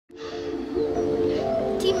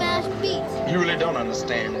T-Mash Beats. You really don't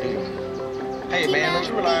understand, do you? Hey, man, don't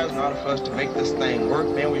you realize in order for us to make this thing work,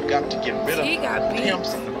 man, we've got to get rid of the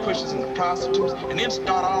pimps and the pushers and the prostitutes and then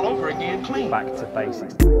start all over again clean. Back to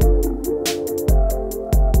basics.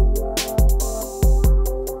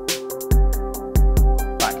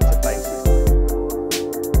 Back to basics.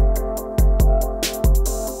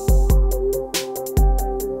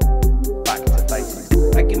 Back to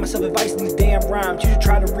basics. I give myself advice in these damn rhymes. You should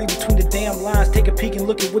try to read between the damn lines. Take a peek and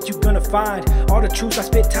look at what you're gonna find. All the truths I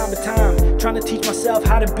spit time to time, trying to teach myself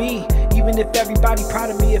how to be. Even if everybody proud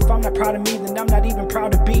of me, if I'm not proud of me, then I'm not even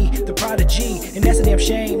proud to be the prodigy. And that's a damn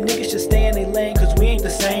shame. Niggas should stay in their lane, cause we ain't the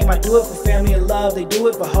same. I do it for family and love, they do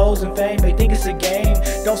it for hoes and fame. They think it's a game.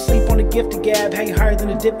 Don't sleep on the gift of gab, hang higher than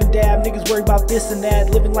a dip and dab. Niggas worry about this and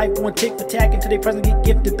that, living life going tick for tack until they present get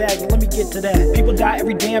gifted back. And let me get to that. People die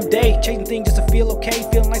every damn day, chasing things just to feel okay,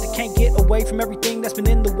 feeling like they can't get away from everything that's been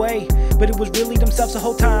in the way. But it was really themselves the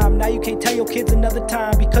whole time. Now you can't tell your kids another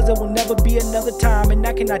time, because there will never be another time. And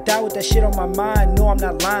I cannot die with that shit on my mind. No, I'm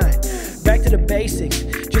not lying. Back to the basics.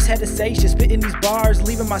 Just had to say shit, spitting these bars,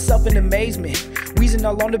 leaving myself in amazement. Wheezing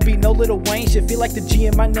all on the beat, no Lil Wayne shit. Feel like the G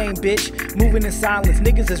in my name, bitch. Moving in silence,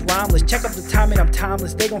 niggas is rhymeless. Check up the time and I'm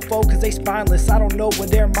timeless. They gon' fold cause they spineless. I don't know where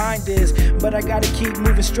their mind is, but I gotta keep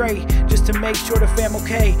moving straight, just to make sure the fam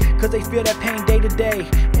okay. Cause they feel that pain day to day,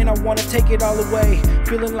 and I wanna take it all away.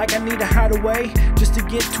 Feeling like I need to hide away, just to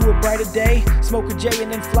get to a brighter day. Smoke a J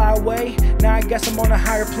and then fly away. Now I guess I'm on a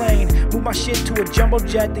higher plane. Move my shit to a jumbo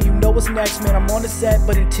jet, then you know what's next, man. I'm on the set,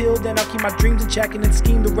 but until then I'll keep my dreams in check and then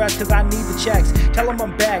scheme the rest, cause I need the checks. Tell them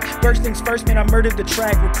I'm back. First things first, man, I murdered the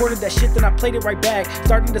track. Recorded that shit, then I played it right back.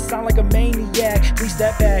 Starting to sound like a maniac. Please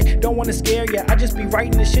step back, don't wanna scare ya. I just be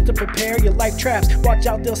writing this shit to prepare ya. Life traps, watch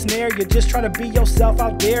out, they'll snare ya. Just try to be yourself,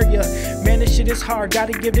 I'll dare ya. Man, this shit is hard,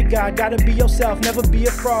 gotta give to God. Gotta be yourself, never be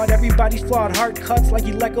a fraud. Everybody's flawed, heart cuts like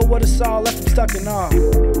you let go of the saw. Left him stuck in awe.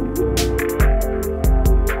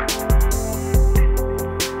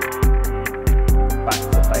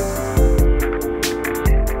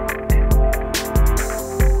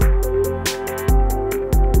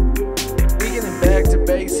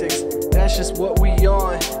 Basics, that's just what we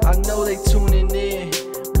on. I know they tuning in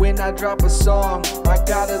when I drop a song. I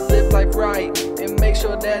gotta live life right and make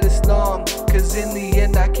sure that it's long, cause in the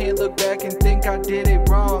end I can't look back and think I did it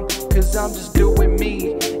wrong. Cause I'm just doing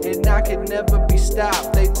me and I could never be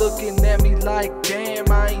stopped. They looking at me like,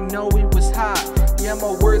 damn, I ain't know it was hot. Yeah,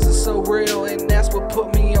 my words are so real and that's what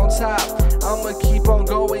put me on top. I'ma keep on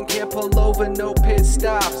going, can't pull over, no pit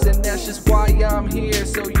stops. And that's just why I'm here,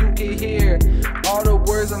 so you can hear all the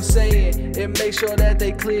words I'm saying and make sure that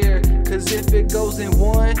they clear. Cause if it goes in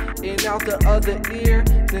one and out the other ear,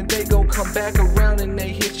 then they gon' come back around and they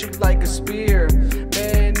hit you like a spear.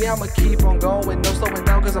 Man, yeah, I'ma keep on going, no slowing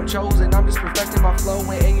down cause I'm chosen. I'm just perfecting my flow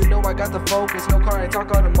and you know I got the focus. No car, I talk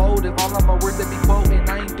automotive, all of my words that be quoting.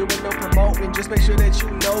 I ain't doing no promoting, just make sure that you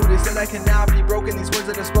notice that I cannot be broken. These words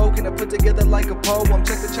that are spoken are put together like a poem.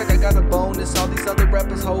 Check the check, I got a bonus. All these other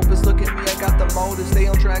rappers hopeless. Look at me, I got the motive. Stay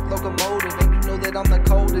on track, locomotive. And you know that I'm the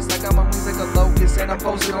coldest. I got my wings like a locust. And I'm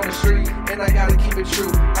posted on the street. And I gotta keep it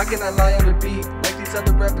true. I cannot lie on the beat like these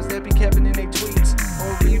other rappers that be capping in their tweets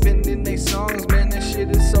or even in their songs. Man, this shit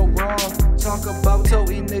is so wrong. Talk about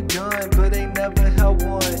toting the gun, but they never held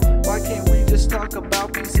one. Why can't we just talk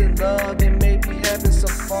about peace and love and maybe having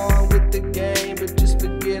some fun with the game, but just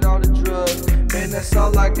forget all the drugs? Man, that's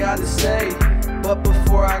all I gotta say. But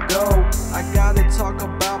before I go, I gotta talk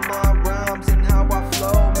about my rhymes and how I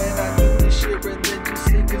flow. Man, I do this shit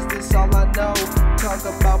religiously cause this all I know. Talk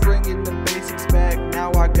about bringing the basics back,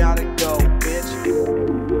 now I gotta go, bitch.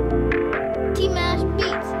 T-Mash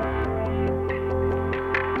Beats.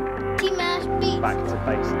 T-Mash Beats. Back to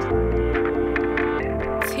basics.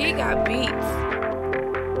 T got beats.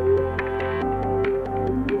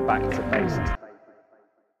 Back to basics.